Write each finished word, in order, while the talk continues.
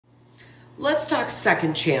Let's talk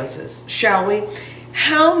second chances, shall we?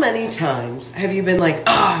 How many times have you been like,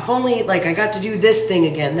 if only like I got to do this thing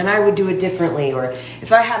again, then I would do it differently. Or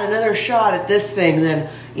if I had another shot at this thing, then,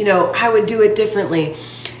 I would do it differently.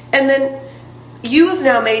 And then you have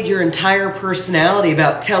now made your entire personality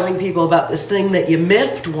about telling people about this thing that you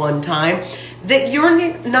miffed one time, that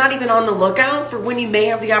you're not even on the lookout for when you may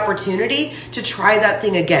have the opportunity to try that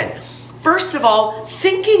thing again. First of all,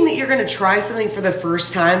 thinking that you're going to try something for the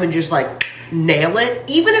first time and just like nail it,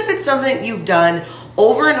 even if it's something you've done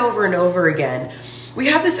over and over and over again, we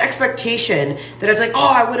have this expectation that it's like,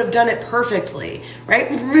 I would have done it perfectly,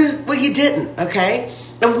 right? Well, you didn't, okay?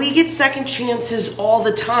 And we get second chances all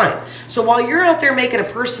the time. So while you're out there making a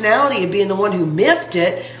personality of being the one who miffed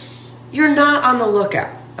it, you're not on the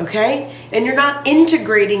lookout. Okay? And you're not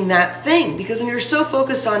integrating that thing, because when you're so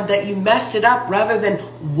focused on that you messed it up rather than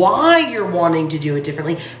why you're wanting to do it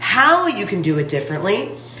differently, how you can do it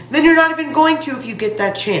differently, then you're not even going to if you get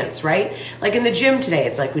that chance, right? Like in the gym today,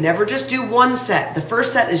 it's like we never just do one set. The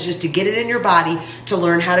first set is just to get it in your body, to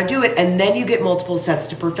learn how to do it, and then you get multiple sets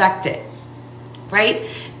to perfect it, right?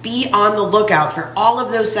 Be on the lookout for all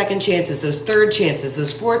of those second chances, those third chances,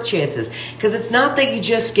 those fourth chances, because it's not that you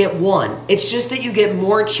just get one. It's just that you get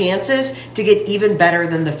more chances to get even better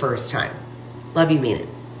than the first time. Love you, mean it.